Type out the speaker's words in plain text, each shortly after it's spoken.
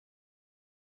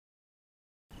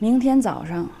明天早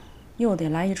上又得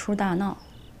来一出大闹。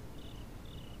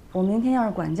我明天要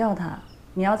是管教他，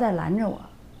你要再拦着我。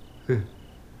哼，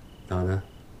咋的？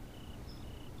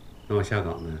让我下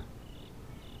岗呢？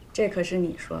这可是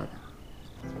你说的。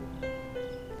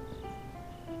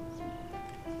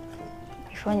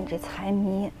你说你这财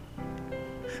迷，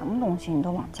什么东西你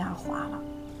都往家花了。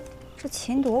这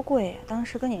琴多贵呀！当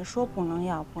时跟你说不能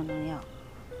要，不能要，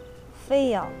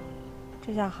非要。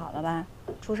这下好了吧？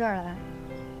出事儿了吧？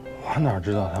我哪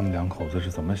知道他们两口子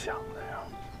是怎么想的呀？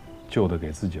旧的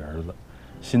给自己儿子，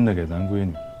新的给咱闺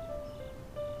女。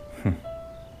哼，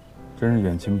真是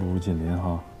远亲不如近邻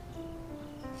哈。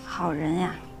好人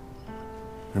呀。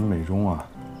人美中啊，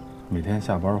每天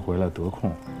下班回来得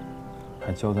空，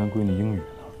还教咱闺女英语呢。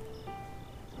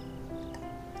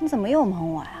你怎么又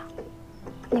蒙我呀？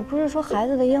你不是说孩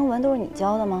子的英文都是你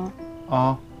教的吗？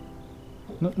啊，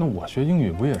那我学英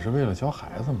语不也是为了教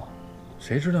孩子吗？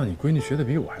谁知道你闺女学的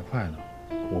比我还快呢？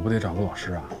我不得找个老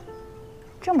师啊？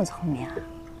这么聪明啊！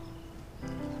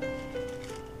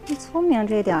你聪明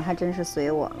这点还真是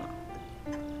随我了。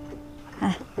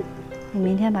哎，你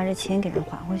明天把这琴给人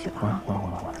还回去吧啊！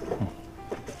还。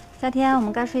夏天，我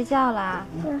们该睡觉啦。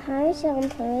我还想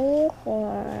陪一会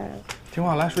儿。听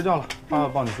话，来睡觉了，爸爸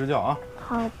抱你睡觉啊。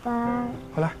好吧。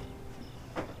快来，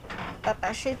爸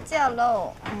爸睡觉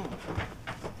喽。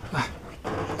来，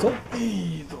走，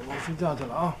走了，睡觉去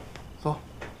了啊，走。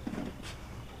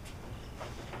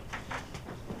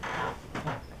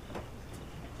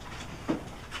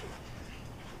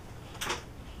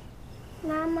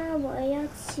妈妈，我要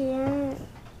琴。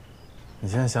你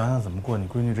先想想怎么过你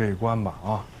闺女这一关吧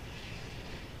啊。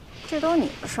这都是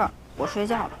你的事儿，我睡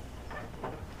觉了。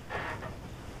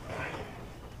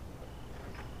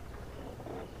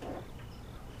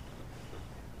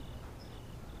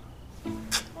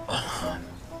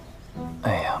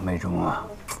哎呀，美中啊，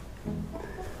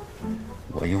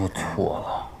我又错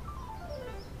了，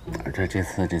而且这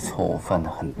次这错误犯得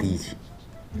很低级，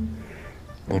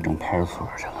都整派出所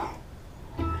去了。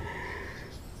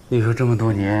你说这么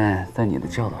多年，在你的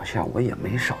教导下，我也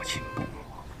没少进步，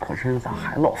可是咋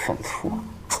还老犯错？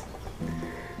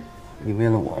你为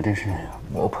了我这是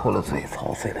磨破了嘴，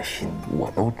操碎了心，我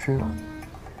都知道。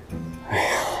哎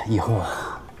呀，以后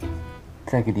啊，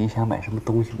再给李想买什么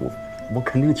东西，我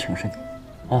肯定请示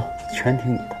你，啊，全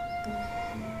听你的。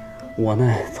我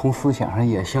呢，从思想上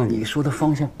也向你说的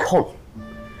方向靠拢，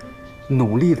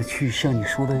努力的去像你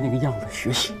说的那个样子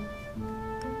学习。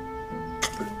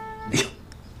李想，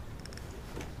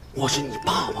我是你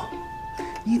爸爸，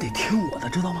你得听我的，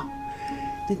知道吗？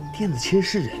那电子琴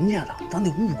是人家的，咱得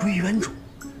物归原主。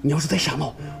你要是再瞎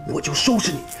闹，我就收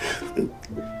拾你！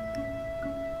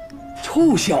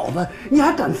臭小子，你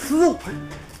还敢撕我！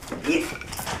你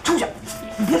臭小子，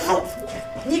你别撕我！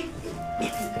你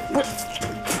不是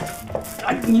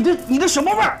啊？你这什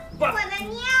么味儿？我的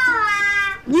尿啊！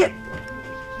你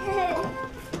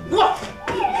我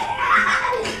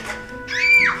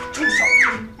臭小子！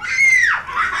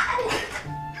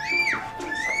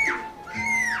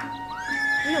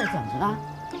又怎么了？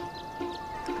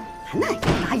还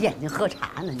拿眼睛喝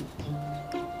茶呢你？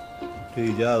这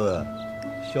一家子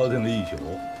消停了一宿，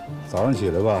早上起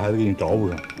来吧还得给你找补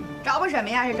上。找补什么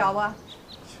呀？是找补？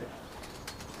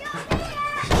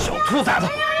小兔崽子！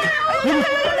这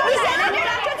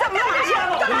怎么了？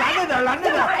拦着点，拦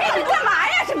着点！哎呀，你干嘛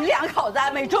呀？什么两口子？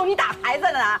美中，你打孩子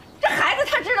呢？这孩子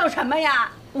他知道什么呀？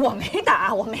我没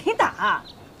打，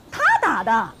他打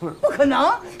的，不可能，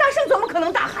大圣怎么可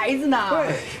能打孩子呢？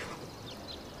对，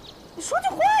你说句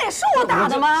话呀，是我打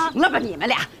的吗？行了吧，你们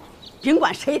俩，甭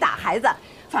管谁打孩子，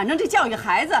反正这教育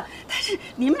孩子，但是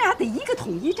你们俩得一个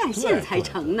统一战线才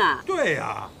成呢。对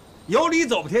呀，有理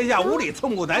走天下，无理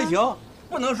寸步难行，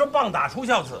不能说棒打出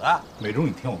孝子。美中，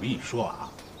你听我跟你说啊，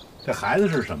这孩子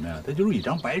是什么呀？他就是一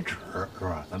张白纸，是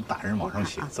吧？咱们大人往上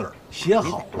写字儿，写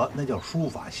好了那叫书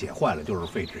法，写坏了就是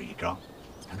废纸一张。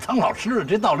当老师的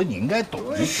这道理你应该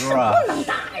懂，是吧？不能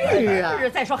打呀！是。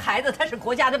再说孩子他是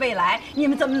国家的未来，你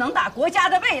们怎么能打国家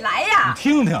的未来呀？你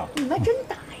听听，你们真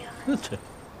打呀？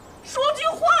说句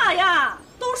话呀！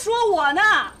都说我呢。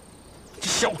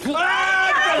小兔，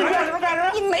干什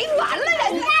么？你没完了呀！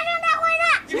你大圣他回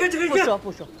来。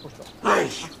不说。哎呀，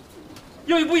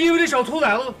要不因为这小兔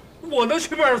崽子，我能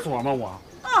去派出所吗？我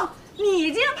啊，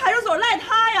你进派出所赖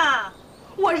他呀！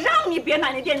我让你别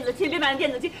买那电子琴，你非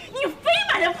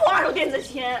买那破二手电子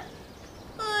琴。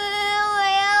我要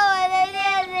我的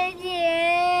电子琴。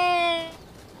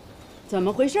怎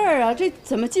么回事啊？这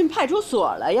怎么进派出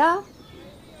所了呀？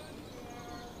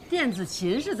电子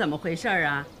琴是怎么回事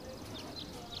啊？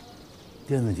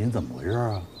电子琴怎么回事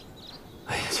啊？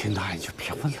哎呀，秦大爷就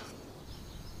别问了。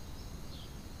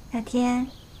小天，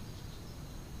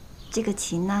这个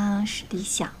琴呢是李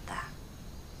想的，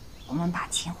我们把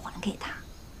琴还给他。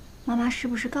妈妈是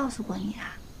不是告诉过你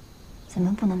啊？咱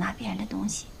们不能拿别人的东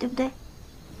西，对不对？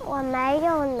我没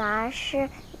有拿，是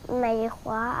美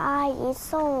华阿姨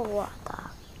送我的。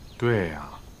对呀，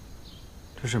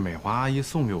这是美华阿姨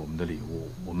送给我们的礼物，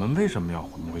我们为什么要还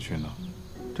回去呢？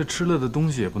这吃了的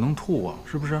东西也不能吐啊，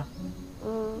是不是？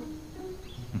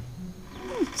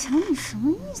强，你什么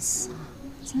意思啊？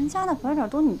咱家的白点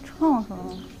都你唱上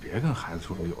了。别跟孩子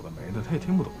说有的没的，他也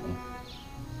听不懂。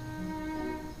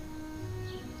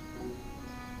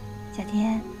小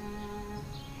天，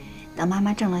等妈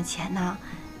妈挣了钱呢，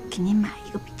给你买一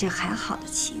个比这还好的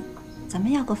琴，咱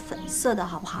们要个粉色的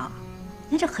好不好？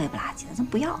那这黑不拉几的，咱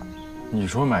不要了。你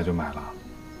说买就买了？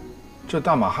这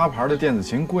大马哈牌的电子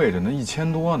琴贵着呢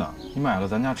，1000多呢。你买了，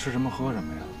咱家吃什么喝什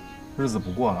么呀？日子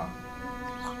不过了。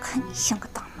我看你像个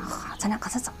大马哈，咱俩刚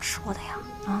才怎么说的呀？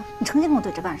啊，你成天跟我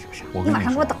对着干是不是？你晚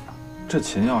上给我等着。这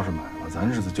琴要是买了，咱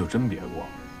日子就真别过了。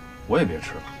我也别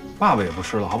吃了，爸爸也不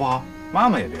吃了，好不好？妈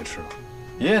妈也别吃了，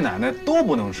爷爷奶奶都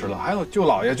不能吃了，还有舅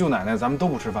姥爷、舅奶奶，咱们都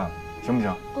不吃饭了，行不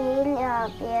行？你俩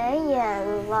别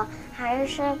演了，还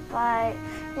是把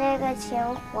这个琴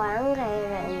还给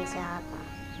人家吧。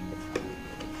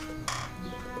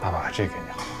爸爸把这给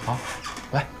你好啊，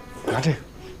来拿这个，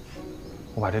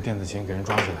我把这电子琴给人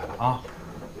装起来了啊。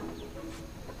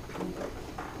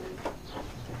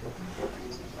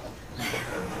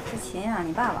这琴啊，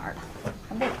你爸玩的，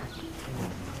还不玩？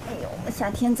哎呦，我夏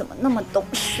天怎么那么懂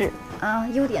事啊？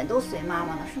优点都随妈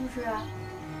妈了，是不是啊？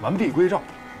完璧归赵，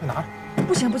快拿着。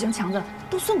不行不行，强子，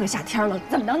都送给夏天了，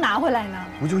怎么能拿回来呢？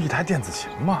不就一台电子琴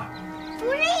吗？不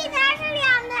是一台，是2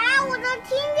台，我都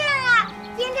听见了。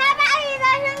警察把李大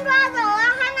生抓走了，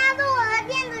还拿走我的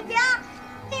电子琴。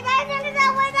李大生是个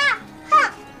坏蛋，哼！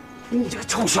你这个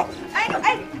臭小子！哎，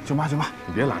舅妈，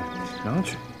你别拦着，让他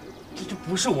去。这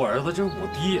不是我儿子，这是我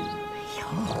爹。哎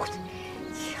呦，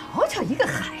瞧瞧一个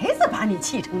孩子把你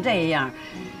气成这样，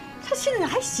他现在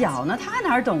还小呢，他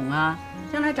哪懂啊？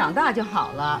将来长大就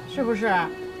好了，是不是？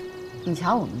你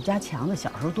瞧我们家强子小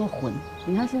时候多混，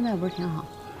你看现在不是挺好？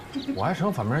我还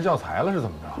成反面教材了是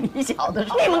怎么着？你小子，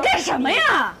你们干什么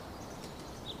呀？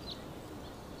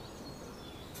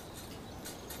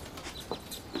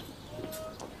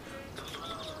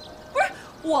不是，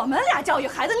我们俩教育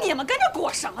孩子，你们跟着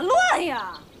裹什么乱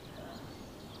呀？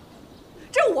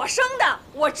这我生的，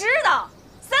我知道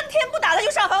，3天不打他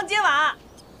就上房揭瓦，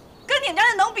跟你们家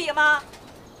那能比吗？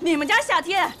你们家夏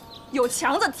天有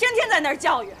强子，天天在那儿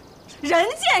教育，人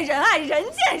见人爱，人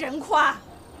见人夸。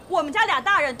我们家俩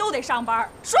大人都得上班，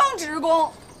双职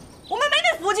工，我们没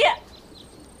那福气。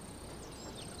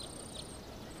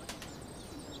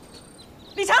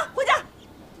李强，回家。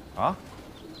啊！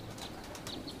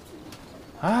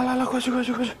来，快去，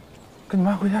跟你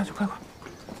妈回家去，快！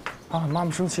啊，妈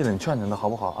妈生气了，你劝劝她好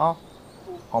不好啊？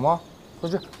好吗？快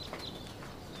去。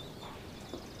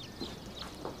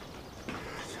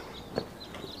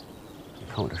你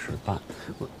看我这事办，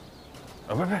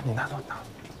不是，你拿走，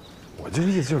我这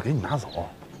意思就是给你拿走。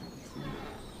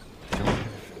行。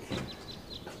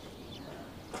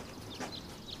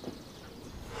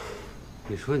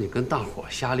你说你跟大伙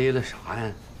瞎咧咧啥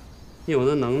呀？你有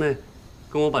那能耐，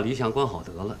跟我把理想管好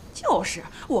得了。就是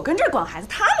我跟这儿管孩子，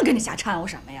他们跟着瞎掺和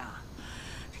什么呀？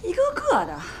这一个个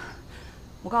的，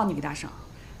我告诉你李大生，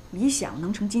李想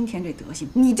能成今天这德行，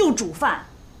你就煮饭。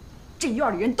这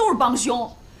院里人都是帮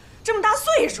凶，这么大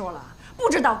岁数了，不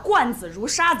知道惯子如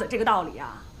杀子这个道理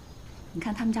啊？你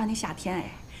看他们家那夏天，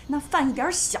哎，那犯一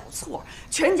点小错，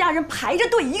全家人排着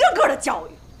队一个个的教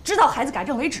育，直到孩子改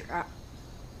正为止。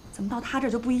怎么到他这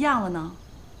就不一样了呢？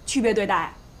区别对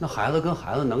待？那孩子跟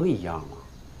孩子能一样吗？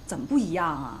怎么不一样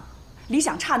啊？理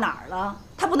想差哪儿了？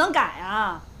他不能改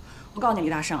啊！我告诉你，李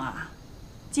大生啊，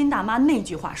金大妈那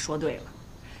句话说对了，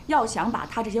要想把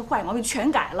他这些坏毛病全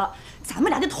改了，咱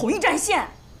们俩就统一战线，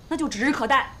那就指日可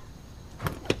待。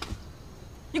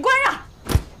你关上，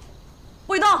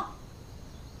不许动！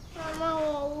妈妈，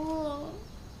我饿。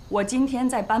我今天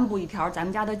再颁布一条咱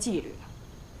们家的纪律，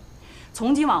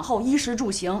从今往后衣食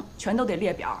住行全都得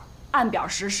列表，按表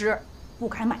实施，不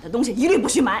该买的东西一律不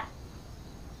许买。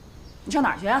你上哪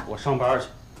儿去？我上班去。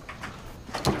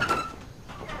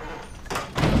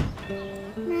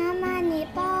妈妈，你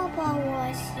抱抱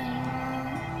我行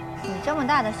吗？你这么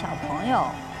大的小朋友，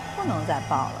不能再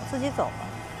抱了，自己走吧。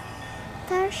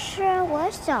但是我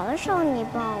小的时候你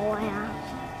抱我呀。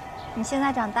你现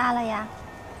在长大了呀。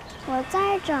我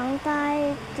再长大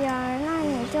一点儿，那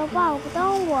你就抱不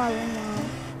到我了吗？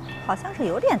好像是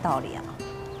有点道理啊。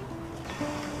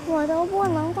我都不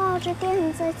能抱着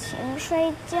电子琴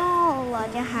睡觉了，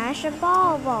你还是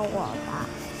抱抱我吧。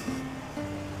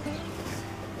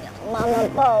让妈妈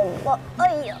抱抱。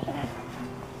哎呀，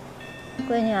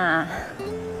闺女啊，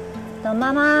等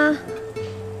妈妈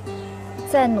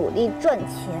再努力赚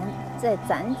钱，再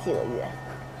攒几个月，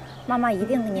妈妈一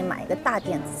定给你买一个大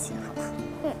电子琴，好不好？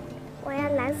嗯，我要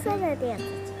蓝色的电子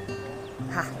琴。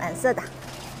好，蓝色的。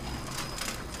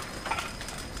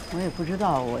我也不知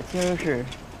道我今儿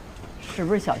是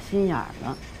不是小心眼儿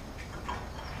了。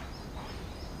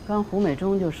刚胡美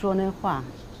忠就说那话，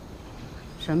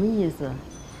什么意思？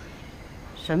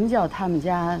什么叫他们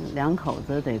家两口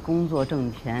子得工作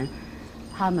挣钱，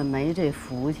他们没这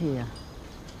福气呀？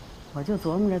我就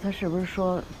琢磨着他是不是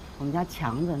说我们家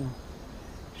强子呢？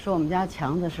说我们家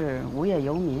强子是无业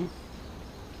游民。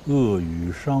恶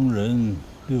语伤人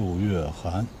6月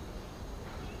寒。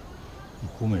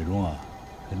胡美忠啊，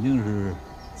肯定是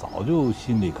早就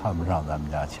心里看不上咱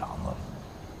们家强子了。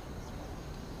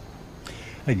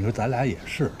哎，你说咱俩也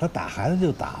是，他打孩子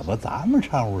就打吧，咱们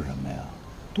掺和什么呀？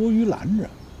多余拦着。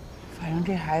反正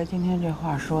这孩子今天这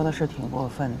话说的是挺过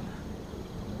分的。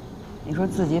你说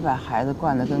自己把孩子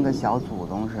惯得跟个小祖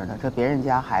宗似的，这别人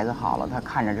家孩子好了，他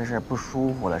看着这是不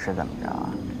舒服了，是怎么着啊？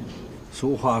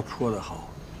俗话说得好，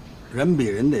人比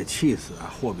人得气死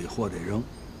啊，货比货得扔。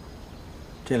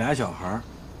这俩小孩儿，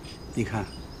你看，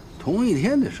同一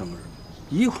天的生日，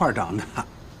一块儿长大，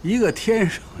一个天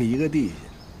上一个地下，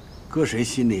搁谁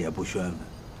心里也不宣愤。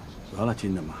得了，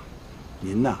金大妈，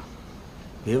您呐，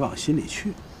别往心里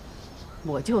去。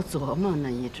我就琢磨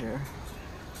呢，一直，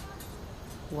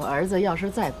我儿子要是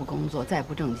再不工作，再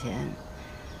不挣钱，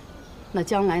那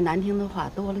将来难听的话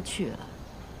多了去了。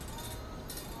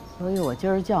所以我今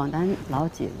儿叫咱老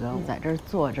几个在这儿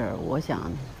坐这儿，我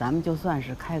想咱们就算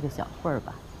是开个小会儿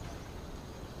吧。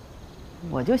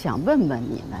我就想问问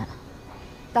你们，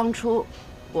当初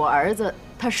我儿子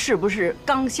他是不是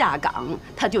刚下岗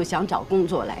他就想找工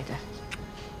作来着？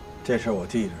这事儿我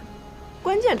记着呢。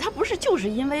关键他不是就是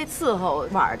因为伺候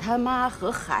婉儿他妈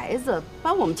和孩子，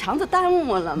把我们强子耽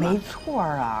误了吗？没错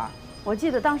啊，我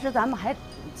记得当时咱们还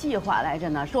计划来着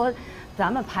呢，说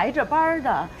咱们排着班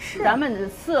的，咱们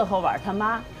伺候婉儿他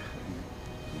妈。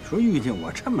你说遇见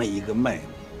我这么一个妹妹，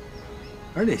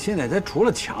而且现在他除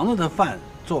了强子的饭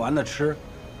做完了吃，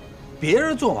别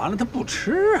人做完了他不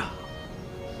吃啊。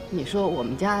你说我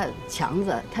们家强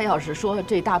子，他要是说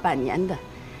这大半年的，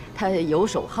他游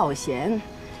手好闲，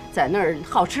在那儿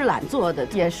好吃懒做的，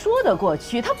也说得过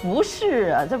去。他不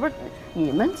是啊，这不是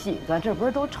你们几个这不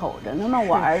是都瞅着呢吗？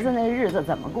我儿子那日子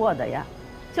怎么过的呀？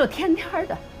就天天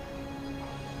的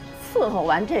伺候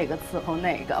完这个伺候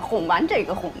那个，哄完这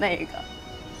个哄那个，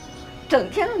整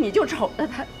天你就瞅着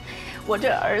他。我这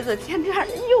儿子天天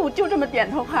又就这么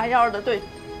点头哈腰的对。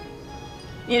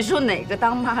你说哪个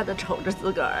当妈的瞅着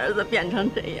自个儿子变成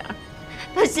这样，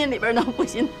他心里边能不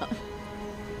心疼？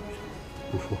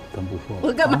不说，咱不说了。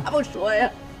我干嘛不说呀？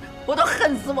我都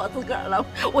恨死我自个儿了。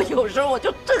我有时候我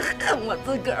就真恨我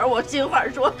自个儿。我心话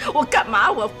说，我干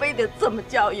嘛我非得这么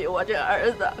教育我这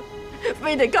儿子，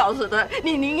非得告诉他，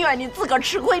你宁愿你自个儿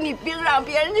吃亏，你别让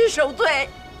别人去受罪。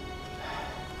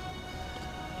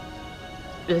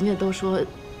人家都说，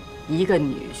一个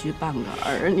女婿半个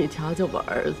儿，你瞧瞧我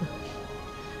儿子。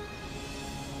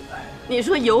你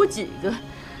说有几个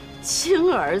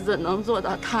亲儿子能做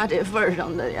到他这份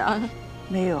上的呀？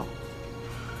没有。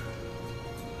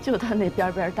就他那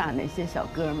边边大那些小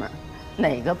哥们儿，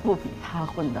哪个不比他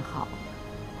混得好？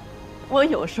我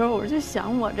有时候我就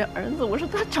想我这儿子，我说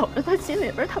他瞅着他心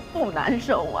里边他不难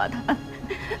受啊，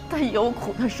他有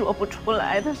苦他说不出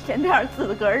来，他天天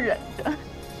自个儿忍着。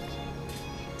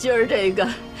今儿这个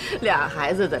俩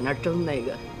孩子在那争那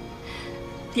个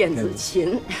电子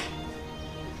琴。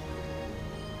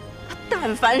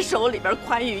但凡手里边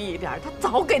宽裕一点，他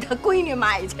早给他闺女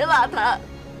买去了。他，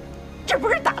这不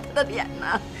是打他的脸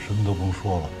呢？什么都甭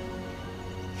说了，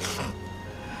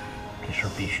这事儿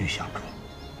必须想出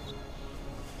来。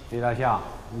李大象，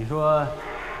你说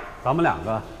咱们两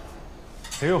个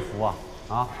谁有福啊？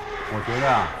啊，我觉得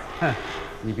啊，哼，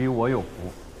你比我有福。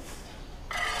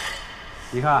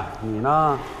你看你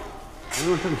呢，不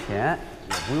用挣钱，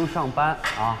也不用上班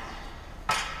啊。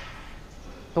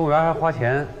动物园还花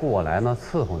钱雇我来呢，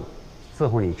伺候你，伺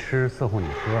候你吃，伺候你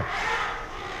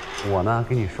喝。我呢，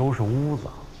给你收拾屋子，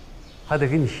还得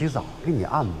给你洗澡，给你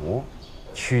按摩，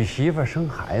娶媳妇生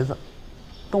孩子，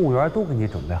动物园都给你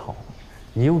准备好了。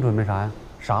你用准备啥呀？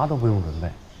啥都不用准备。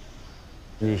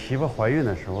你媳妇怀孕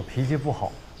的时候脾气不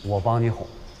好，我帮你哄；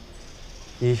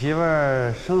你媳妇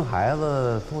生孩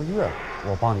子坐月子，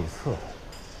我帮你伺候；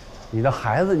你的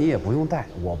孩子你也不用带，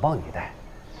我帮你带。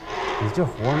你这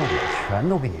活呢，我全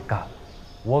都给你干了，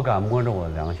我敢摸着我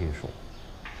的良心说，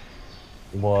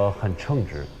我很称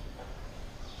职。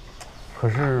可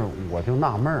是我就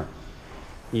纳闷儿，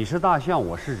你是大象，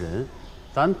我是人，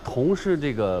咱同是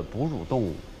这个哺乳动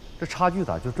物，这差距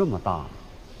咋就这么大呢？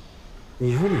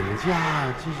你说你们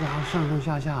家这家伙上上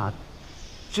下下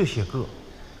这些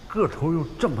个头又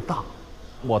这么大，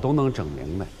我都能整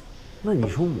明白。那你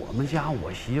说我们家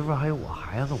我媳妇还有我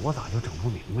孩子，我咋就整不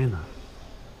明白呢？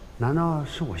难道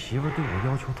是我媳妇对我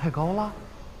要求太高了，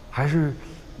还是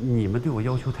你们对我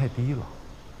要求太低了？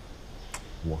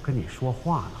我跟你说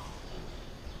话呢，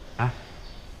哎，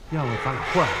要不咱俩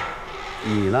换，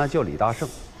你呢叫李大胜，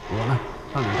我呢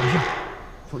当李大象。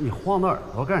说你晃那耳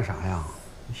朵干啥呀？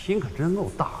你心可真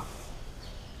够大的。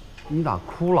你咋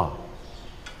哭了？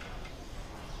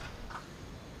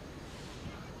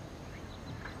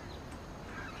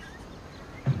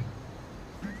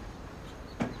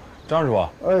张师傅，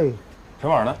哎，陈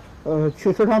婉呢？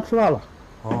去食堂吃饭了。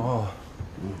哦，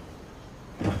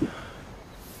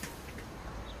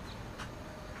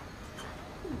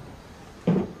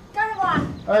张师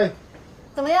傅，哎，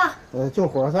怎么样？就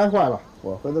火柴坏了，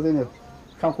我回头给你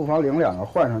上库房领2个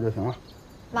换上就行了。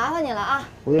麻烦你了啊！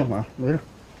不用了，没事。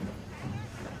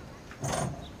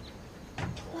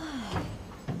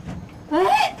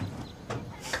哎，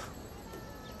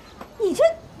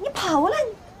你跑过来，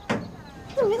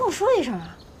你怎么没跟我说一声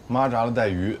啊？妈炸了带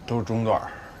鱼都是中段，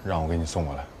让我给你送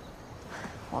过来。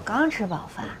我刚吃饱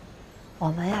饭，我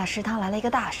们呀食堂来了一个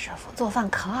大师傅，做饭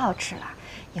可好吃了，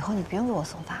以后你不用给我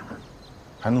送饭了。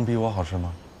还能比我好吃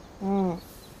吗？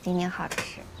比你好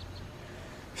吃。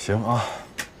行啊，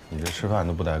你这吃饭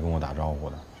都不带跟我打招呼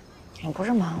的。我不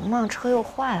是忙吗？车又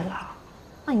坏了，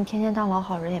那你天天当老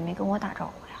好人也没跟我打招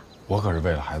呼呀？我可是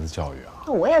为了孩子教育啊。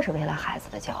那我也是为了孩子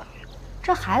的教育。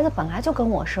这孩子本来就跟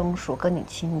我生疏，跟你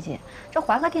亲近，这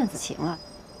还个电子琴了，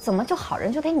怎么就好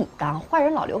人就得你当，坏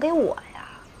人老留给我呀？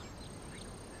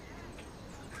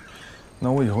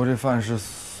那我以后这饭是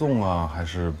送啊，还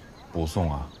是不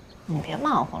送啊？你别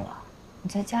忙活了，你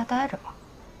在家待着吧。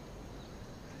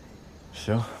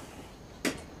行。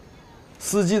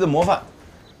司机的模范，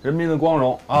人民的光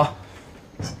荣啊！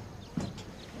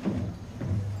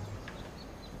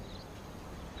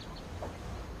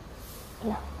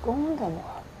老公的模，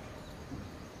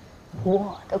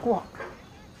我的光。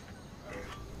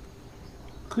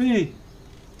嘿，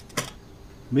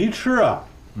没吃啊？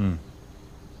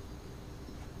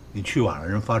你去晚了，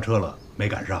人发车了，没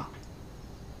赶上。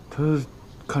他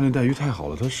看这带鱼太好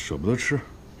了，他舍不得吃，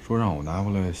说让我拿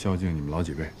回来孝敬你们老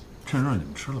几位，趁热你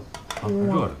们吃了吧，啊，还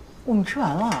热着。我们吃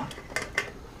完了。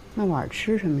那晚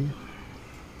吃什么呀？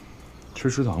吃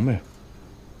食堂呗。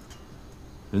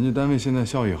人家单位现在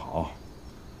效益好，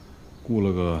雇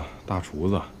了个大厨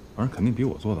子，反正肯定比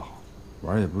我做得好，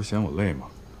玩也不是嫌我累嘛，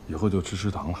以后就吃食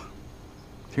堂了，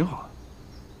挺好的，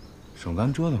省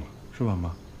咱折腾了，是吧，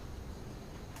妈？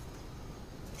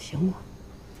行吧，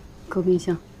搁冰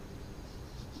箱，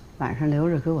晚上留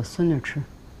着给我孙女吃。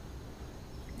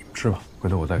你们吃吧，回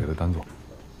头我再给她单做。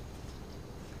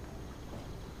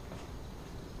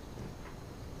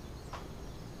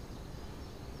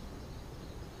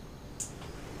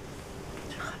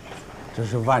这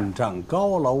是万丈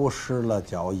高楼失了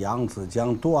脚，扬子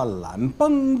江断缆，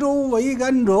崩舟为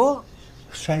甘蔗，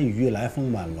山雨欲来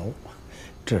风满楼。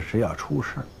这是要出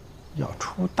事儿，要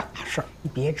出大事儿。你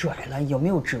别拽了，有没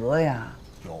有辙呀？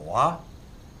有啊。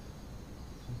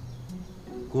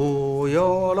古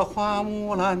有了花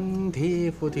木兰，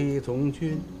替父替总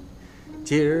军，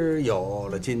今儿有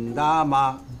了金大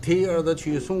妈，替儿子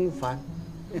去送饭。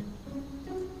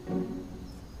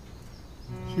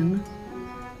行了。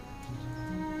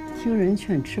听人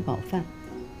劝，吃饱饭，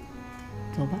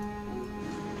走吧。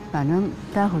反正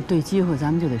待会儿对机会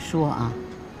咱们就得说啊。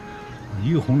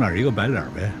一个红脸一个白脸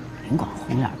呗。甭管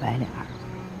红脸白脸，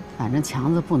反正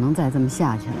强子不能再这么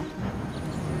下去了。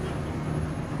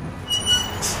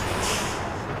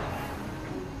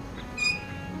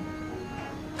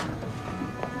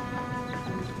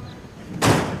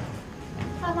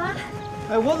爸妈。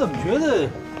哎，我怎么觉得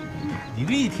你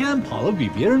这一天跑得比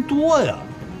别人多呀？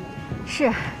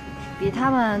是。比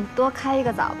他们多开一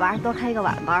个早班，多开一个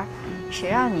晚班，谁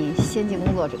让你先进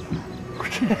工作者了？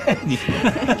你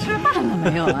吃饭了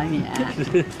没有啊你？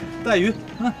带鱼。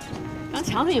刚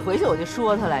强子一回去我就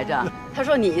说他来着，他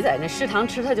说你在那食堂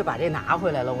吃，他就把这拿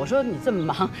回来了。我说你这么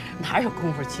忙，哪有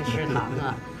功夫去食堂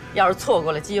啊？要是错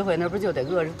过了机会，那不就得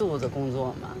饿着肚子工作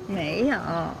吗？没有，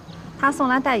他送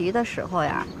来带鱼的时候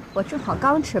呀，我正好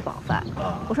刚吃饱饭。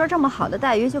我说这么好的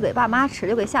带鱼就给爸妈吃，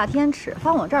留给夏天吃，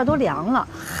放我这儿都凉了。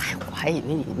嗨，我还以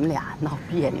为你们俩闹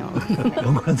别扭呢。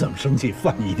甭管怎么生气，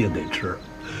饭一定得吃。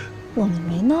我们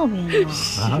没闹别扭，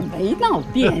没闹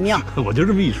别扭。我就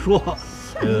这么一说。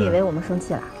你以为我们生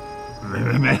气了？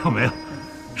没有，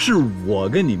是我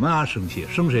跟你妈生气，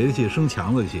生谁的气？生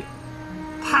强子的气。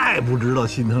太不知道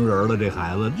心疼人了，这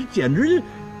孩子，这简直就。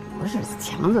不是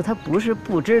强子，他不是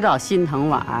不知道心疼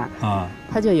婉儿啊，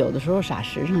他就有的时候傻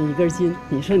实上一根筋。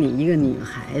你说你一个女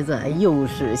孩子，又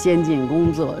是先进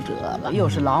工作者了，又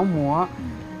是劳模，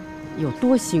有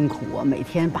多辛苦啊！每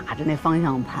天把着那方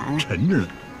向盘，沉着呢。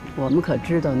我们可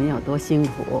知道您有多辛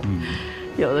苦。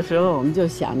有的时候我们就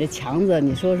想，这强子，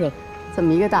你说说，这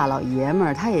么一个大老爷们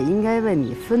儿，他也应该为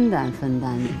你分担分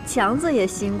担。强子也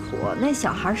辛苦，那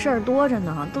小孩事儿多着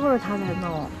呢，都是他在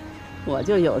弄。我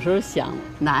就有时候想，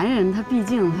男人他毕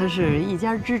竟他是一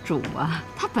家之主啊，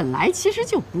他本来其实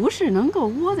就不是能够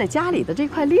窝在家里的这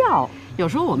块料。有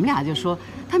时候我们俩就说，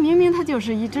他明明他就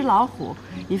是一只老虎，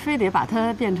你非得把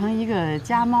它变成一个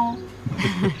家猫，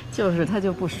就是他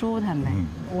就不舒坦呗。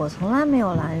我从来没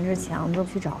有拦着强子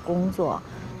去找工作，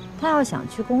他要想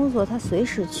去工作，他随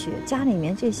时去。家里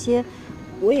面这些，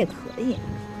我也可以。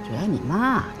主要你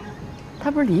妈，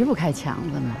她不是离不开强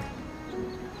子吗？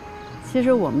其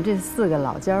实我们这4个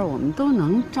老家，我们都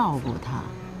能照顾她。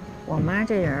我妈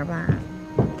这人吧，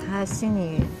她心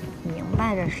里明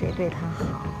白着谁对她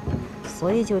好，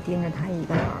所以就盯着她一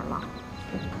个人了。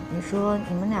你说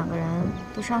你们2个人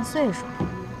都上岁数，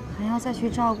还要再去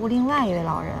照顾另外一位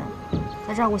老人，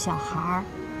再照顾小孩儿，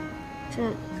这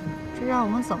让我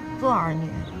们怎么做儿女？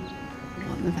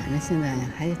我们反正现在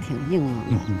还挺硬朗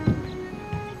的，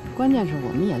关键是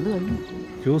我们也乐意。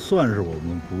就算是我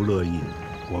们不乐意，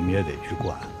我们也得去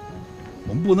管。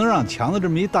我们不能让强子这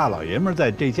么一大老爷们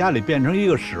在这家里变成一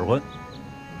个使唤，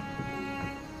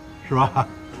是吧？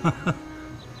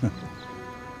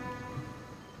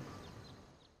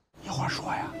有话说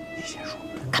呀，你先说。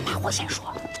干嘛我先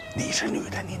说？你是女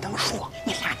的，你能说。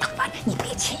你拉倒吧，你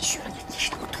别谦虚了。你是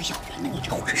当推销员的，你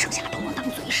这活是剩下都能当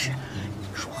嘴使。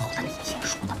说好的你先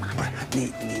说的嘛。不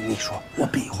是你说，我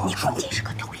比划。你关键是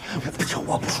个丢脸。不行，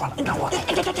我不说了，让我。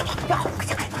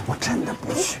我真的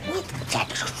不去。你这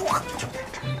是说好就在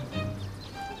这儿。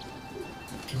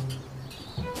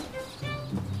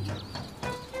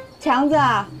强子，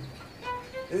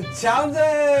强子，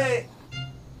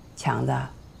强子，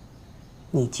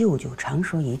你舅舅常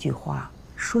说一句话，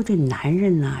说这男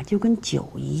人呐就跟酒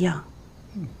一样，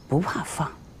不怕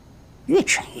放，越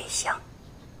陈越香。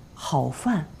好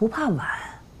饭不怕晚，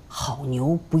好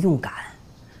牛不用赶，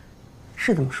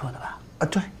是这么说的吧？啊，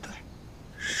对，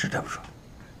是这么说。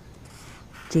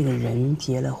这个人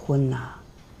结了婚呐，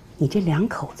你这2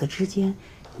口子之间，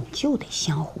你就得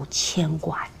相互牵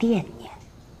挂惦念。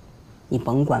你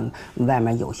甭管外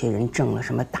面有些人挣了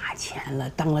什么大钱了，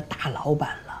当了大老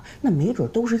板了，那没准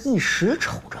都是一时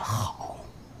瞅着好。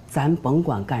咱甭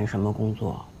管干什么工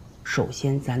作，首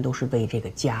先咱都是为这个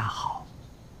家好。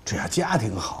只要家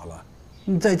庭好了，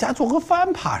你在家做个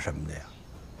饭怕什么的呀？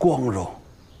光荣。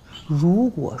如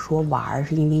果说婉儿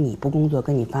是因为你不工作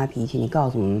跟你发脾气，你告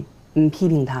诉我们，批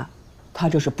评他，他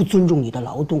这是不尊重你的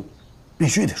劳动，必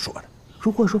须得说的。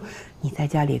如果说你在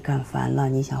家里干烦了，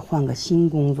你想换个新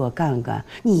工作干干，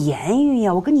你言语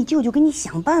呀，我跟你舅舅给你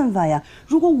想办法呀。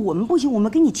如果我们不行，我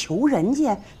们给你求人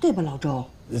去，对吧，老周？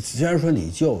虽然说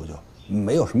你舅舅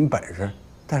没有什么本事，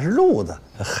但是路子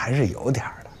还是有点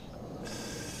的。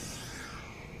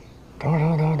等会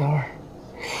儿，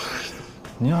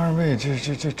您2位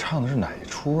这唱的是哪一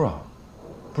出啊？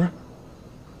不是，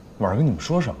婉儿跟你们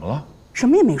说什么了？什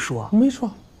么也没说，没说。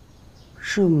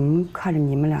是我们看着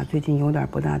你们俩最近有点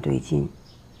不大对劲，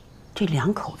这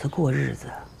2口子过日子，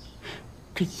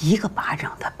这一个巴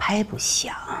掌他拍不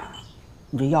响。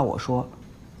你这要我说，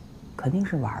肯定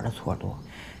是婉儿的错多。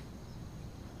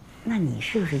那你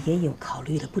是不是也有考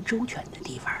虑的不周全的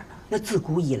地方呢？那自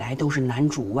古以来都是男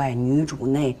主外女主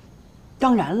内，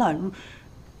当然了，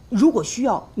如果需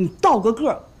要你倒个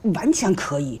个完全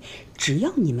可以，只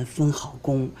要你们分好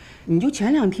工。你就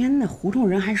前2天那胡同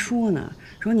人还说呢，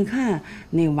说你看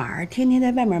那婉儿天天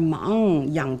在外面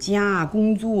忙养家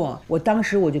工作，我当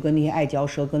时我就跟那些爱嚼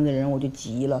舌根的人我就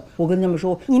急了，我跟他们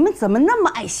说，你们怎么那么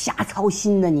爱瞎操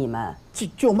心呢？你们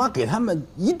舅妈给他们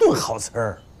一顿好词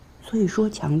儿。所以说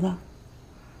强子，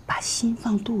把心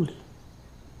放肚里，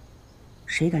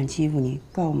谁敢欺负你，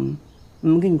告我们，我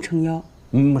们给你撑腰。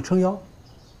撑腰。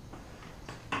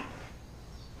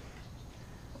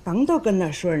甭都跟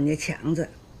那说人家强子，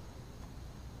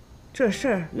这事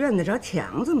儿怨得着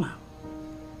强子吗？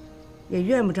也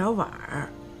怨不着婉儿。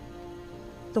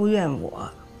都怨我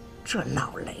这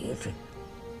老累赘。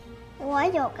我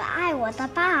有个爱我的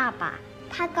爸爸，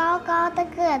他高高的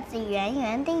个子，圆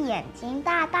圆的眼睛，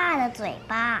大大的嘴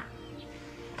巴。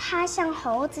他像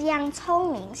猴子一样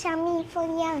聪明，像蜜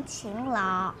蜂一样勤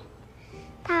劳。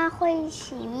他会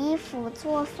洗衣服、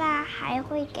做饭，还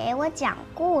会给我讲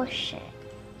故事。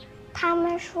他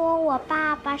们说我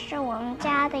爸爸是我们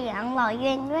家的养老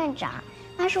院院长，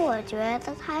但是我觉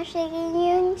得他是一个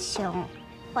英雄。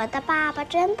我的爸爸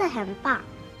真的很棒。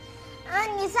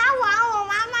你撒谎！我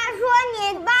妈妈说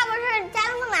你爸爸是家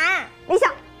风男。李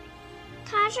想，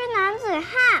他是男子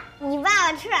汉。你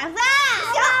爸爸吃软饭。我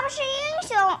爸爸是英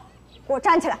雄。给我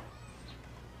站起来！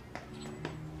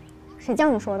谁叫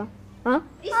你说的？啊？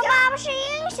我爸爸是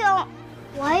英雄。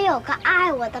我有个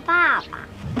爱我的爸爸，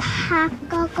他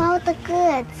高高的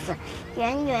个子，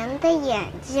圆圆的眼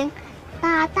睛，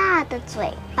大大的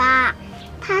嘴巴。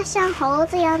他像猴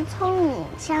子一样聪明，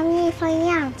像蜜蜂一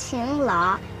样勤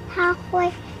劳。他会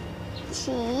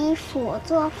洗衣服、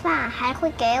做饭，还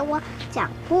会给我讲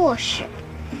故事。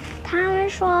他们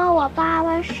说我爸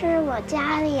爸是我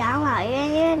家的养老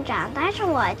院院长，但是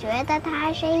我觉得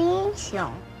他是英雄。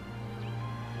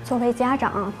作为家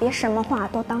长，别什么话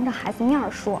都当着孩子面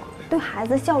说，对孩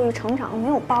子教育成长没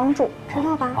有帮助，知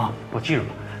道吧？啊，我记住了。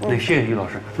那谢谢于老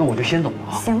师，那我就先走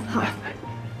了啊。行，好。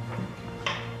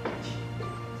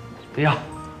李阳，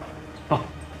到。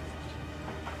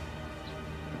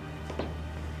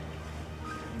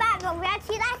爸爸，我要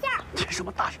骑大象。骑什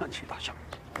么大象？骑大象。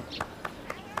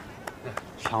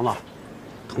强子，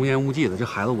童言无忌的，这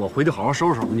孩子我回去好好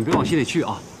收拾，你别往心里去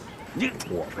啊。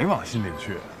我没往心里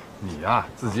去，你呀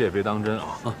自己也别当真啊。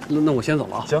啊，那我先走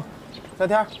了啊。行，夏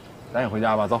天，咱也回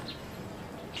家吧，走。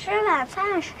吃晚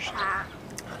饭是啥？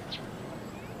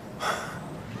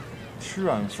吃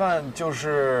晚饭就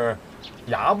是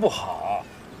牙不好，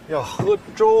要喝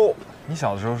粥。你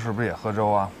小的时候是不是也喝粥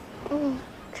啊？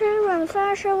吃晚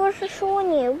饭是不是说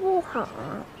你不好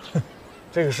啊？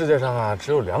这个世界上啊，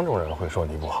只有2种人会说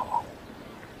你不好。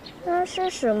那是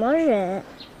什么人？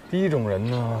第一种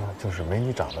人呢，就是没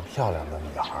你长得漂亮的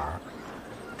女孩；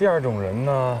第二种人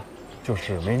呢，就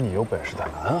是没你有本事的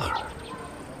男孩。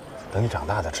等你长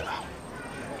大就知道。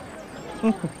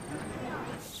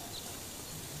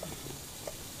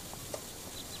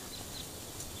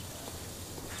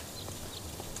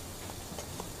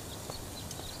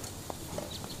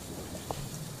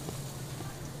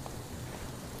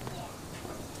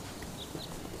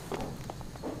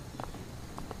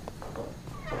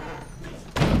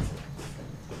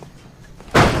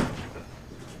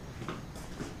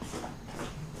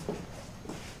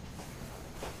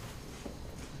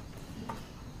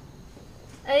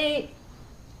A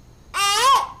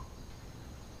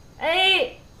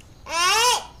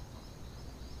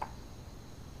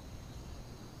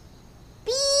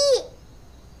B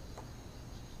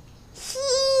C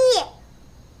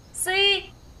C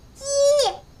G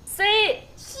C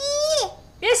C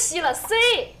别吸了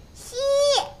C C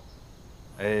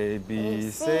A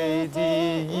B C D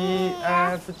E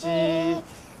F G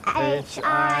H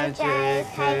I J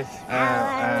K L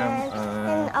M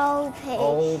N O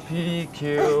P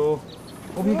Q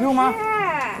O P Q 吗？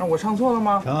那我唱错了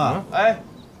吗？成啊，哎，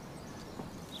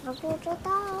我不知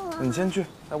道啊。你先去，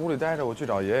在屋里待着，我去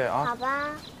找爷爷啊。好吧。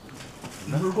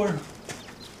门关上。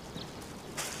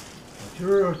今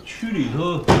儿区里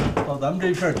头到咱们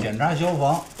这片检查消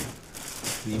防，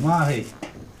你妈嘿，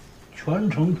全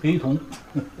程陪同。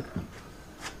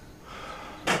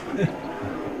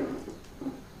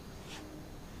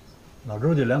老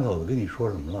周这2口子跟你说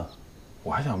什么了？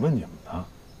我还想问你们呢，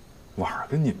晚上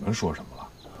跟你们说什么了？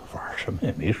晚上什么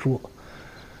也没说，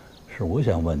是我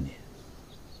想问你。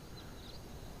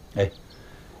哎，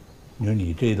你说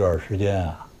你这段时间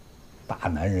啊，大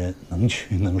男人能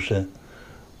屈能伸，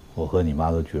我和你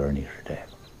妈都觉得你是这个。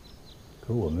可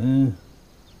是我们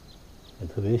也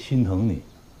特别心疼你。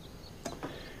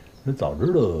说早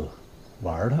知道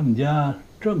晚上他们家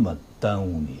这么耽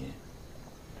误你，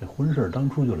这婚事当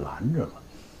初就拦着了。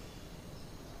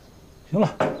行了，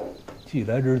既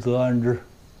来之则安之。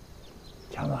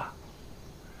强子，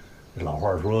这老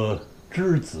话说“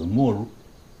知子莫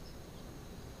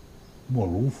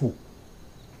如父”。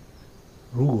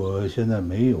如果现在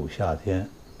没有夏天，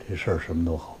这事儿什么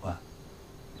都好办。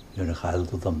因为这孩子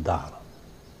都这么大了，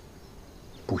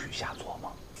不许瞎琢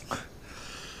磨。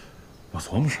我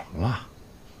琢磨什么了？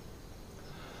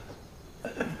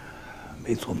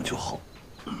没琢磨就好。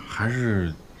还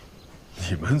是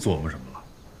你们琢磨什么了？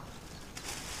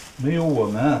没有我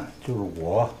们，就是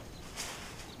我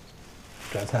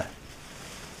摘菜。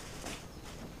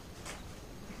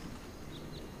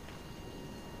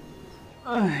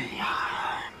哎呀，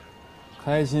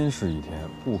开心是一天，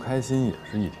不开心也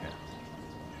是一天。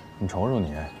你瞅瞅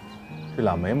你，这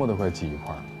俩眉毛都快挤一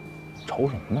块儿，愁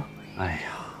什么呢？哎呀，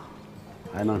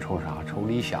还能愁啥？愁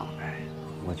理想呗。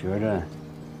我觉着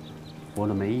活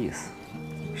着没意思。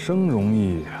生容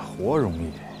易，活容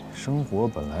易，生活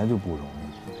本来就不容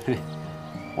易。嘿，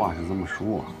话是这么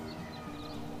说。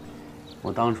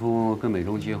我当初跟美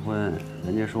忠结婚，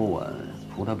人家说我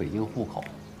图他北京户口，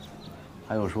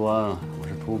还有说我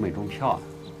是图美忠漂亮，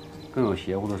更有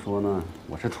邪乎的说呢，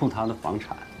我是图她的房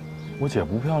产。我姐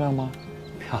不漂亮吗？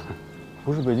漂亮，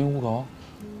不是北京户口，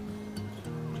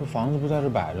这房子不在这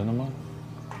摆着呢吗？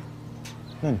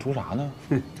那你图啥呢？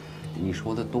哼，你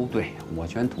说的都对，我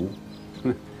全图。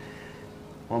哼，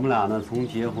我们俩呢，从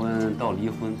结婚到离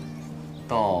婚，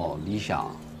到理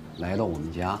想来到我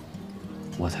们家，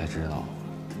我才知道，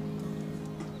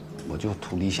我就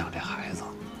图理想这孩子。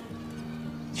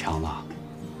强子，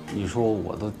你说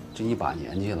我都这一把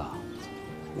年纪了，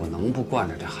我能不惯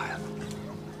着这孩子？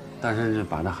但是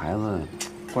把这孩子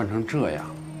惯成这样，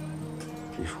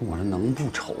你说我这能不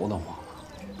愁得慌吗？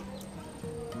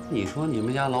你说你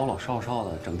们家老老少少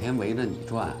的，整天围着你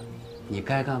转，你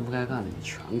该干不该干的你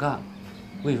全干了。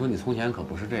我跟你说，你从前可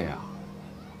不是这样，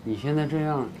你现在这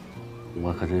样，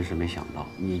我可真是没想到。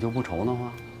你就不愁得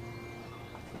慌？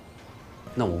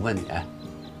那我问你，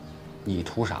你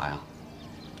图啥呀？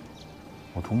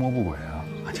我图谋不轨啊！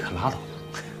你可拉倒吧！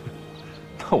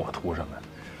那我图什么呀？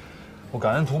我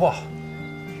感恩图报，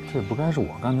这不该是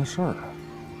我干的事儿啊。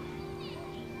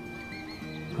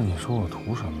那你说我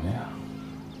图什么呀？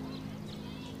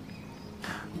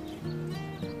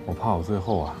我怕我最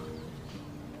后啊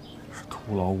是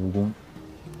徒劳无功。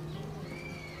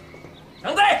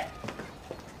强子，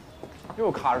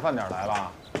又卡着饭点来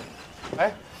了。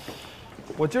哎，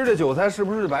我今儿这韭菜是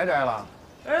不是白摘了？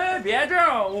哎，别这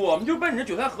样，我们就奔你这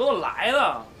韭菜盒子来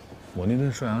的。我那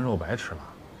顿涮羊肉白吃了，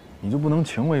你就不能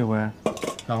请我一回？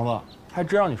强子，还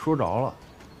真让你说着了，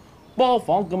包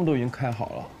房根本都已经开好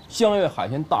了，香月海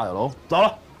鲜大酒楼，走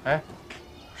了。哎，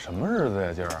什么日子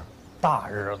呀？今儿大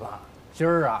日子，今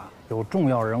儿啊有重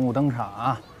要人物登场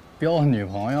啊，彪的女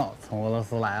朋友从俄罗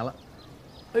斯来了。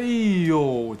哎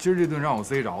呦，今儿这顿让我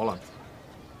塞着了。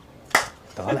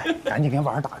得嘞，赶紧给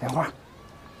晚上打个电话。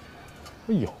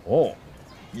哎呦，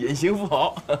隐形富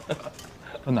豪，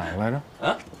这哪个来着？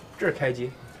啊，这是开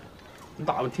机。你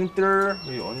打吧，听滴儿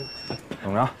就有。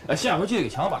等着。哎，下回记得给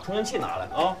强子把充电器拿来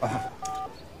啊。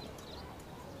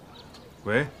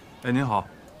喂，哎，您好，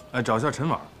哎，找一下陈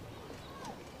婉。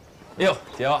哎呦，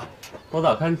姐夫，我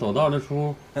咋看你走道的时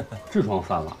候痔疮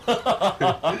犯了？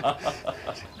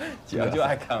姐夫就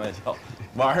爱开玩笑，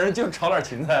晚上就炒点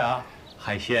芹菜啊，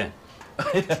海鲜。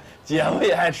哎呀，姐夫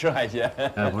也爱吃海鲜。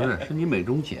哎，不是，是你美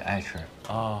中姐爱吃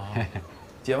啊。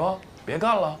姐夫，别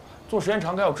干了，做时间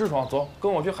长该有痔疮。走，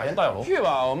跟我去海鲜大酒楼。去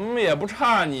吧，我们也不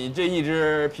差你这一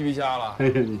只皮皮虾了。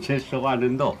你这说话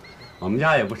真逗，我们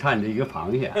家也不差你这一个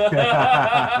螃蟹。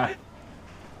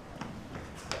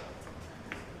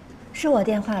是我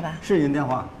电话吧？是您电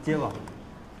话，接吧。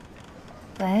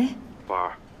喂，宝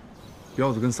儿，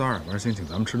彪子跟三儿晚上先请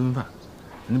咱们吃顿饭，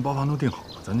人家包房都订好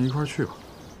了，咱就一块儿去吧。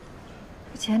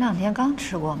前2天刚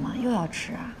吃过吗？又要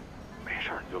吃啊？没事，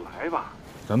你就来吧。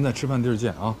咱们在吃饭地儿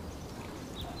见啊。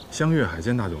香月海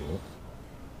鲜大酒楼。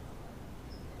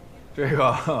这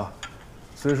个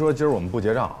虽说今儿我们不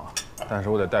结账啊，但是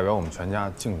我得代表我们全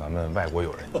家敬咱们外国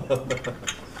友人。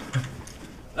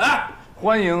来，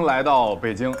欢迎来到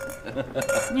北京。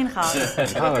您好。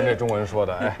你看看这中文说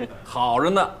的，哎，好着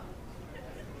呢。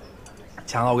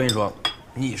强子，我跟你说，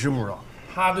你是不知道，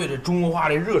他对这中国话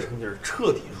这热忱劲儿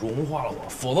彻底融化了我，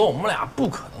否则我们俩不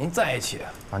可能在一起。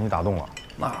把你打动了，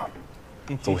那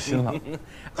走心了。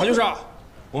好，就是啊，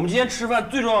我们今天吃饭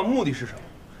最重要的目的是什么？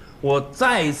我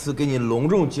再一次给你隆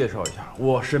重介绍一下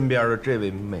我身边的这位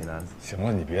美男子。行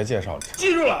了，你别介绍了。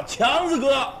记住了，强子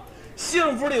哥，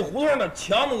幸福里胡同的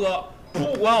强子哥，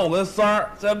不管我跟三儿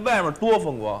在外面多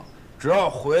风光，只要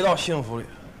回到幸福里，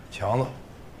强子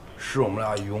是我们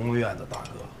俩永远的大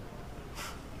哥。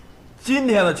今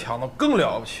天的强子更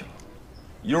了不起了，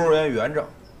幼儿园园长，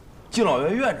敬老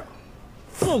院院长，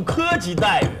副科级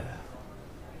待遇。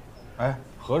哎，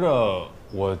合着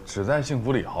我只在幸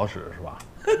福里好使是吧？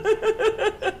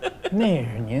那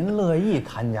是您乐意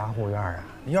看家护院啊！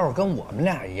要是跟我们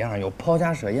俩一样有抛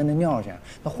家舍业的尿性，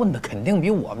那混的肯定比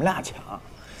我们俩强。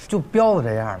就彪子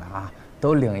这样的啊，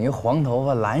都领一黄头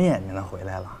发蓝眼睛的回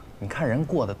来了。你看人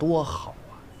过得多好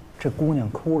啊！这姑娘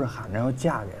哭着喊着要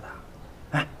嫁给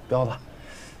他。哎，彪子，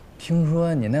听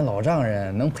说你那老丈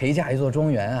人能陪嫁一座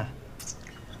庄园啊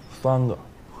？3个，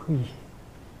嘿，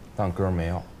但哥没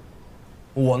要。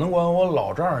我能管我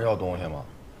老丈人要东西吗？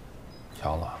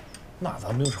强子，那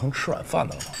咱不就成吃软饭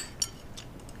的了吗？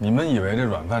你们以为这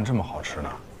软饭这么好吃呢？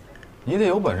你得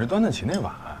有本事端得起那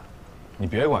碗。你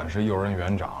别管是幼儿园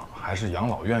园长还是养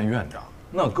老院院长，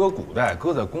那搁古代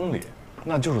搁在宫里，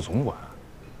那就是总管。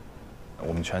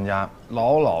我们全家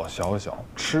老老小小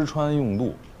吃穿用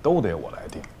度都得我来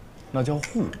定，那叫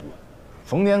户部。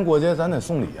逢年过节咱得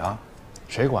送礼啊，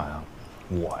谁管啊？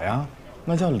我呀，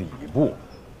那叫礼部。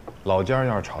老家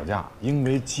要是吵架，因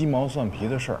为鸡毛蒜皮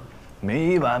的事儿，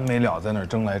没完没了在那儿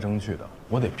争来争去的，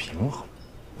我得平衡，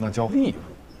那叫吏部。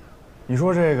你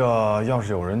说这个要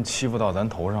是有人欺负到咱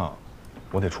头上，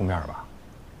我得出面吧？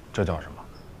这叫什么？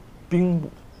兵部。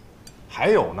还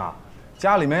有呢，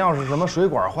家里面要是什么水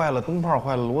管坏了、灯泡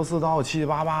坏了、螺丝刀七七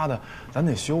八八的，咱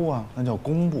得修啊，那叫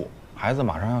工部。孩子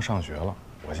马上要上学了，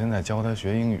我现在教他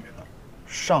学英语呢，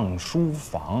上书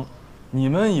房。你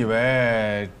们以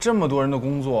为这么多人的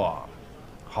工作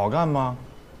好干吗？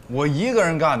我一个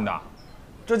人干的，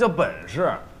这叫本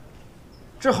事。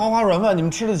这豪华软饭你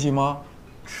们吃得起吗？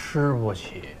吃不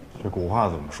起。这古话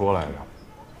怎么说来着？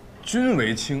君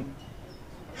为轻，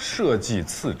社稷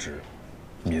次之，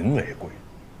民为贵，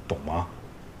懂吗？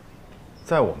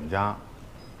在我们家，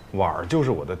碗儿就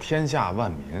是我的天下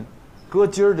万民。搁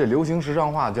今儿这流行时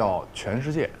尚话叫全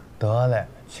世界。得嘞，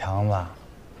强子，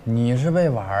你是被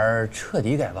碗儿彻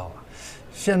底改造了，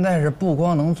现在是不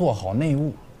光能做好内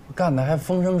务，干得还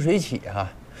风生水起啊。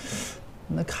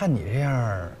那看你这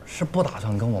样，是不打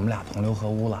算跟我们俩同流合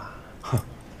污了？哼，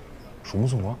属不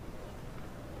属啊？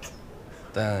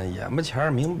但眼巴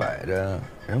前明摆着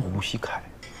人胡锡凯，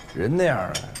人那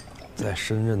样在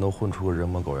深圳都混出个人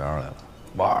模狗样来了。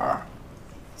婉儿，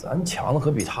咱强子可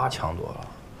比他强多了。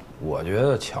我觉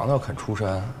得强子要肯出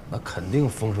山，那肯定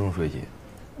风生水起。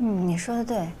你说的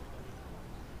对。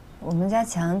我们家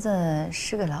强子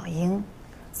是个老鹰，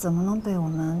怎么能被我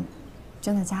们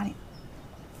圈在家里，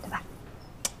对吧？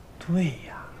对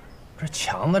呀，这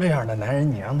强子这样的男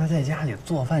人，你让他在家里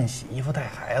做饭、洗衣服、带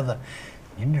孩子，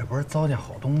您这不是糟践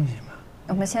好东西吗？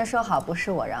我们先说好，不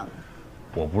是我让的。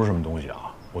我不是什么东西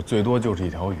啊，我最多就是一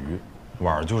条鱼，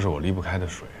碗儿就是我离不开的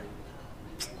水。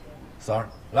三儿，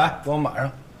来帮我码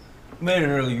上，为了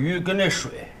这个鱼跟这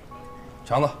水，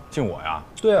强子敬我呀？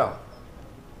对啊，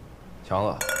强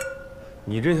子，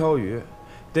你这条鱼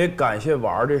得感谢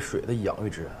碗儿这水的养育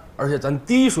之恩，而且咱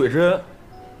滴水之恩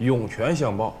涌泉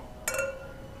相报。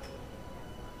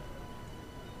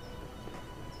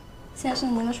先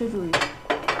生，您的水煮鱼。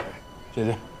谢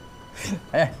谢。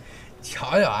哎，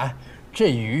瞧瞧啊，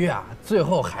这鱼啊，最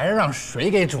后还是让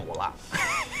水给煮了。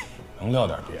能料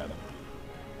点别的？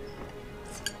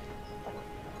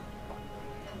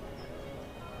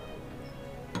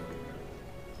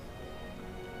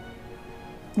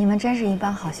你们真是一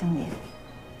帮好兄弟。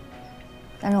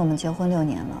但是我们结婚6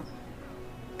年了，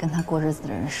跟他过日子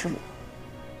的人是我。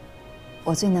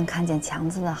我最能看见强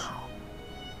子的好。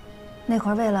那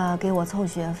会儿为了给我凑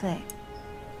学费，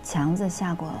强子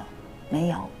下过煤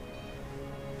油，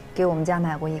给我们家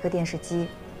买过一个电视机，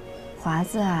华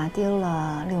子啊丢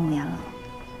了6年了。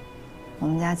我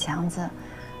们家强子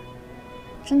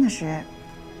真的是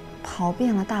跑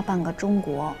遍了大半个中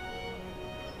国。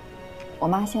我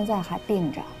妈现在还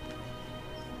病着，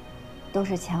都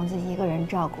是强子一个人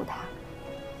照顾她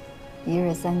，1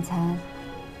日3餐，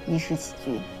衣食起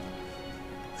居。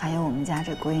还有我们家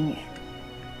这闺女，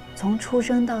从出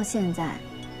生到现在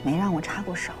没让我插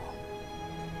过手。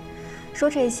说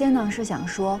这些呢，是想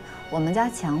说我们家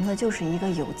强子就是一个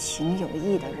有情有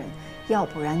义的人，要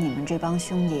不然你们这帮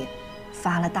兄弟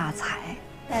发了大财，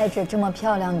带着这么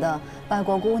漂亮的外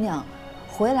国姑娘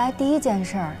回来，第一件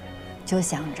事儿就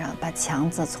想着把强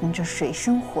子从这水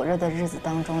深火热的日子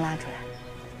当中拉出来。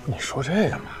你说这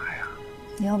干嘛呀？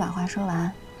你让我把话说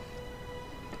完。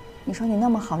你说你那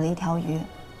么好的一条鱼，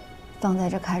放在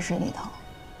这开水里头，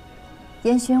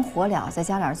烟熏火燎，再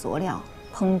加点佐料，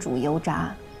烹煮油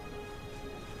炸，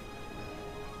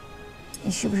你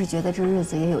是不是觉得这日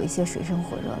子也有一些水深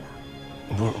火热了？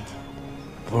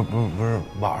不是，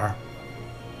婉儿，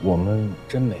我们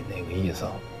真没那个意思。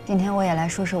今天我也来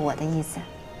说说我的意思。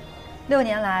6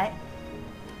年来，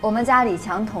我们家李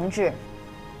强同志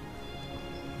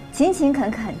勤勤恳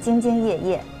恳、兢兢业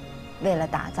业，为了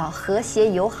打造和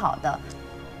谐友好的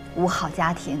5好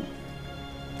家庭，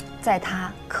在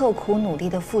他刻苦努力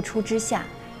的付出之下，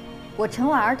我陈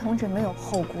婉儿同志没有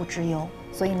后顾之忧，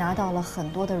所以拿到了很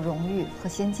多的荣誉和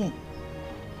先进。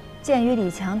鉴于李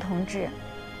强同志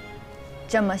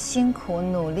这么辛苦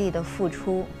努力的付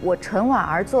出，我陈婉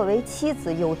儿作为妻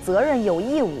子，有责任有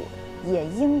义务，也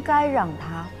应该让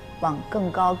他往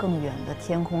更高更远的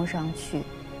天空上去。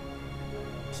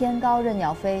天高任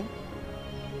鸟飞，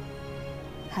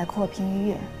海阔凭鱼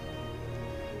跃。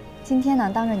今天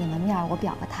呢，当着你们面我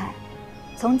表个态，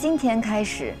从今天开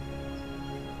始，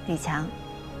李强，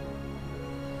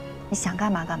你想干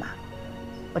嘛干嘛，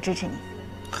我支持你。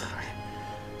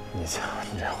你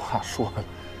这话说的，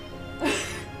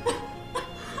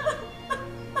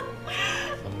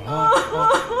怎么了？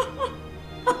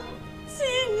今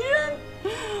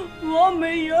年我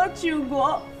没有去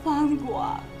过饭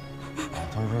馆。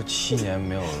他说7年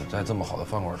没有在这么好的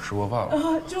饭馆吃过饭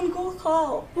了。中国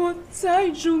好，我在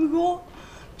中国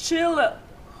吃了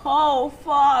好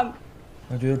饭。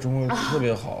他觉得中国特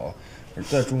别好，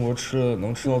在中国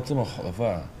能吃到这么好的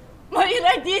饭。Мои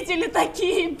родители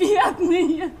такие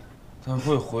бедные。他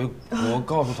会回国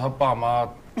告诉他爸妈。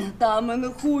他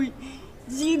们会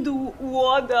嫉妒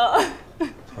我的。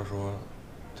他说，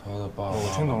他的爸妈。我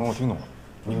听懂了，我听懂了。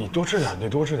你多吃点，你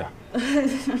多吃点。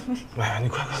来，你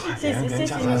快，谢谢。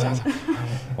加。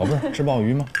宝贝儿，吃鲍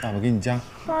鱼吗？爸爸给你加。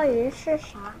鲍鱼是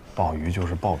啥？鲍鱼就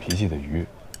是暴脾气的鱼，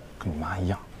跟你妈一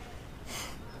样。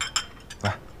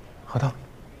来，喝汤。